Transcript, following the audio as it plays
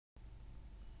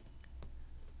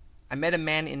I met a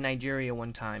man in Nigeria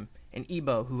one time, an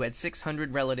Igbo who had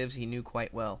 600 relatives he knew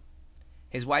quite well.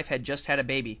 His wife had just had a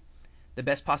baby, the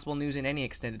best possible news in any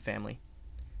extended family.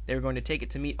 They were going to take it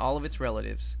to meet all of its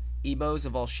relatives, Igbos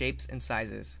of all shapes and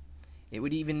sizes. It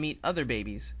would even meet other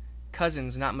babies,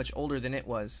 cousins not much older than it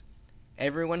was.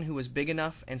 Everyone who was big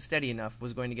enough and steady enough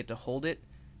was going to get to hold it,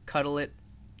 cuddle it,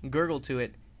 gurgle to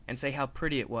it, and say how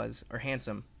pretty it was or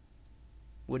handsome.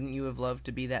 Wouldn't you have loved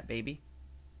to be that baby?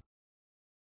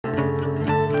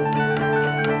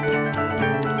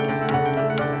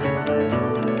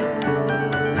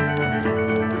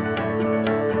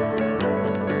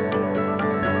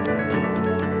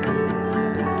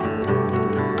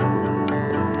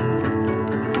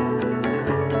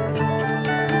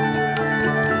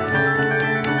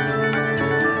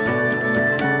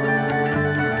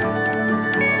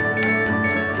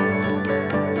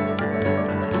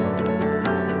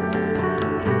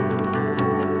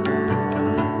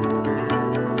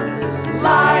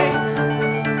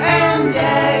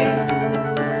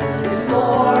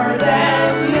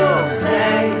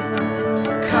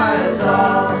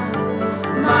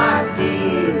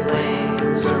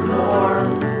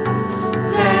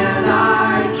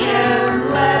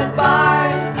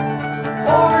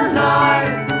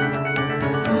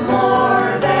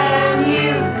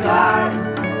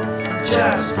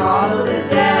 Just follow the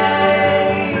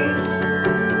day.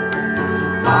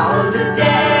 Follow the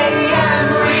day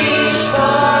and reach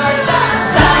for the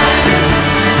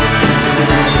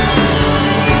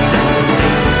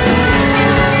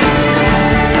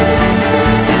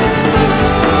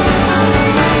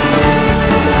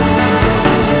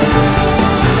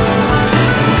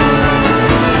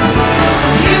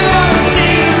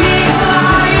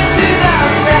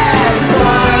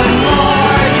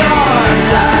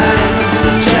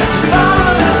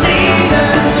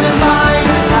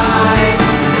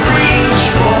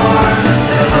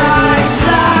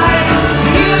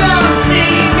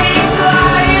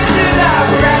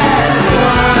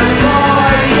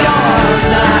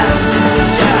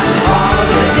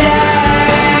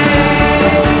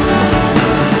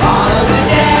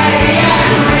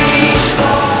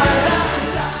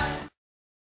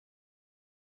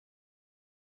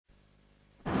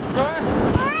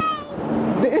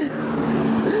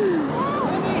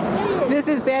This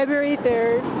is February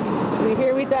 3rd. We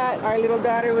hear we thought our little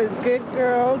daughter was a good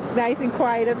girl, nice and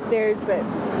quiet upstairs, but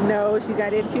no, she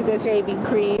got into the shaving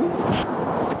cream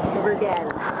of her dad.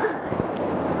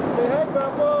 Say hi,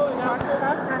 Grandpa.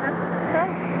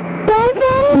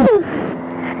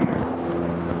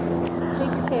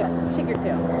 Shake your tail. Shake your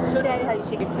tail. Show Daddy how you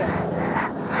shake your tail.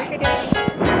 Shake your tail.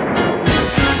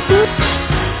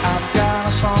 I've got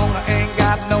a song, I ain't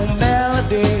got no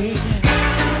melody.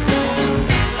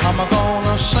 I'm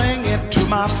gonna sing it to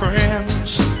my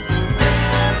friends.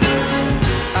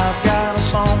 I've got a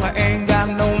song, I ain't got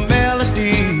no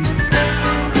melody.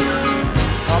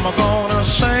 I'm gonna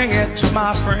sing it to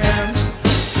my friends.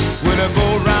 When I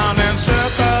go round in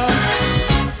circles,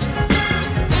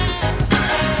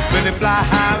 when they fly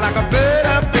high like a bird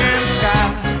up in the sky.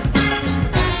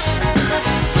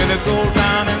 When I go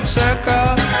round in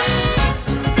circles,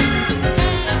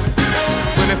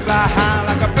 when they fly high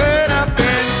like a bird up in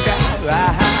the sky.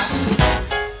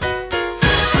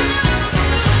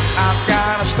 I've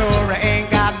got a story, ain't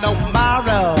got no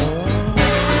moral.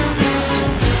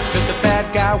 Let the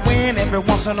bad guy win every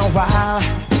once in a while.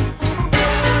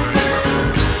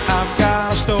 I've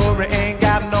got a story, ain't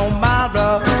got no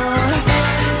moral.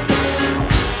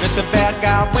 Let the bad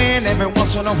guy win every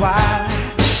once in a while.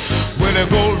 When they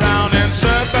go round in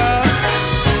circles,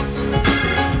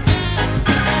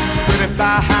 when they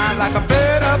fly high like a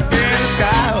bird up in the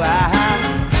sky.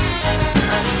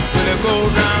 When they go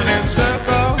round in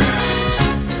circles,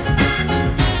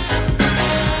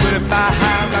 when they fly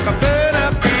high like a bird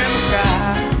up in the sky.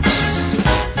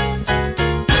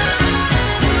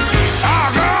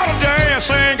 I got a dance,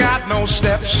 ain't got no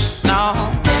steps, no.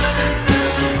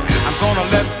 I'm gonna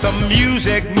let the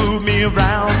music move me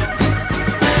around.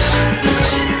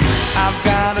 I've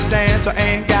got a dance, I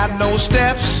ain't got no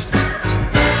steps.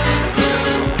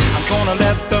 I'm gonna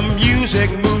let the music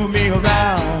move me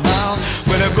around.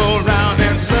 When I go round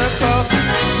in circles,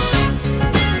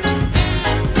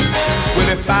 when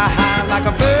I fly high like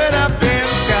a bird up in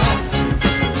the sky.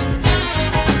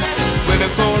 When I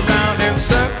go round in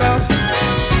circles,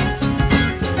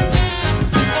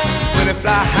 when I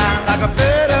fly high like a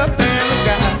bird up in the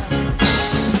sky.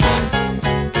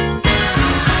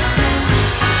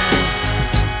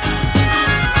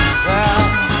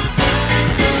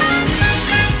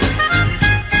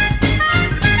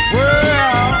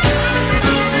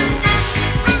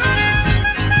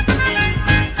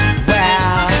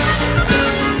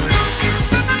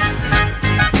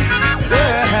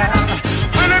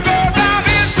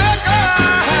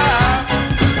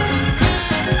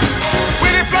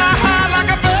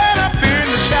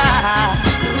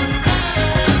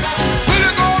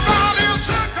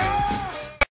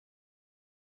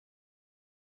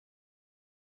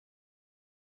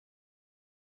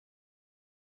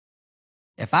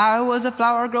 If I was a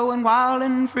flower growing wild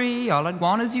and free, all I'd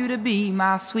want is you to be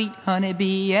my sweet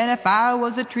honeybee. And if I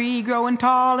was a tree growing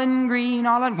tall and green,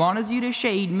 all I'd want is you to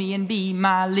shade me and be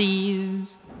my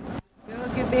leaves. Go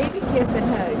give baby kiss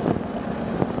and hug.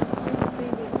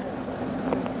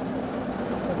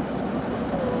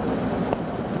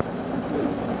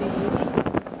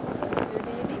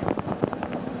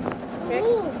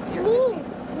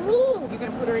 You're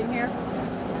gonna put her in here?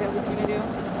 Is that what you're gonna do?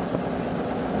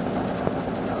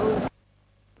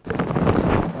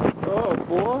 Oh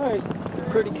boy,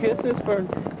 pretty kisses for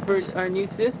our new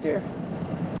sister.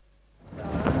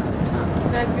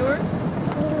 Is that yours?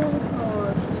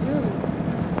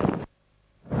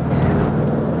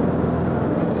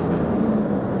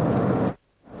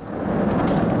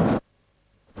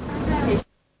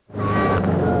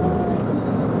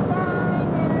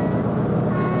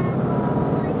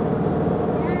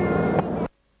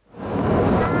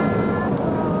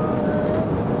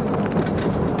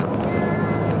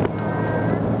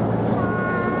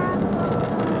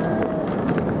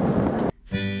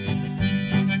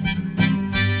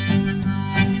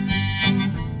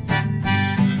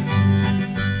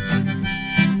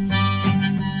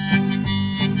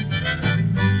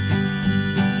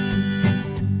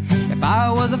 If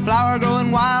I was a flower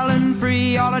growing wild and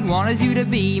free, all I'd want is you to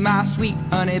be my sweet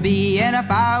honeybee. And if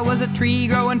I was a tree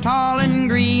growing tall and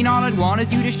green, all I'd want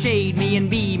is you to shade me and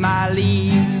be my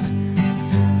leaves.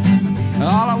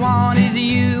 All I want is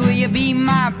you, will you be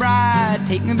my bride?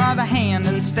 Take me by the hand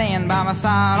and stand by my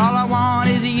side. All I want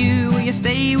is you, will you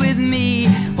stay with me?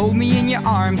 Hold me in your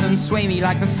arms and sway me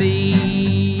like the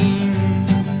sea.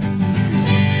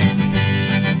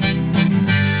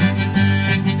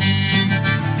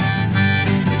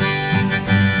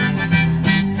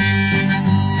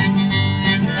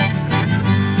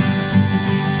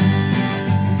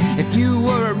 If you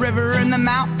were a river in the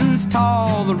mountains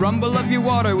tall, the rumble of your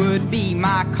water would be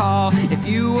my call. If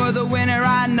you were the winter,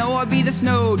 I know I'd be the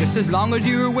snow, just as long as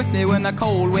you're with me when the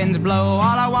cold winds blow. All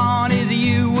I want is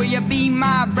you, will you be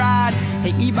my bride?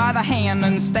 Take me by the hand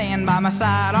and stand by my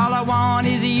side. All I want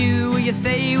is you, will you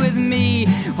stay with me?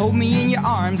 Hold me in your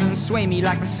arms and sway me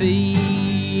like the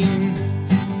sea.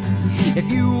 If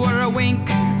you were a wink,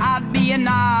 I'd be a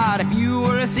nod. If you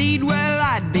were a seed, well,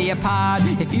 I'd be a pod.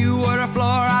 If you were a floor,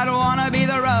 I'd wanna be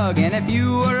the rug. And if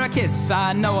you were a kiss,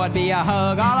 I know I'd be a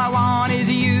hug. All I want is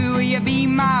you, will you be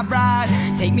my bride?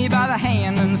 Take me by the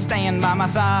hand and stand by my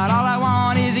side. All I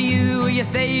want is you, will you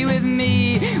stay with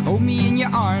me? Hold me in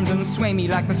your arms and sway me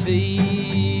like the sea.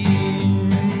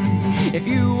 If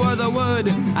you were the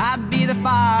wood, I'd be the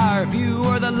fire. If you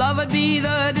were the love, I'd be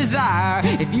the desire.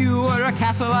 If you were a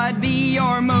castle, I'd be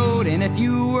your moat. And if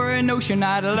you were an ocean,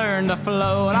 I'd learn to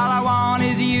float. All I want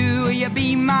is you, will you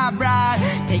be my bride?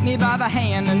 Take me by the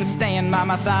hand and stand by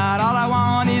my side. All I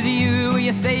want is you, will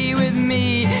you stay with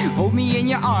me? Hold me in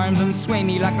your arms and sway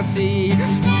me like the sea.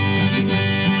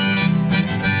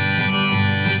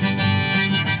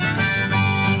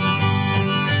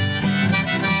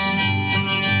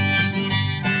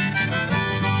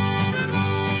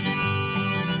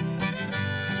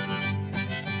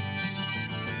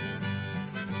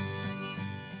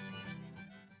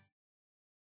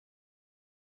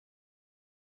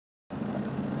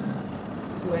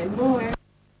 One more.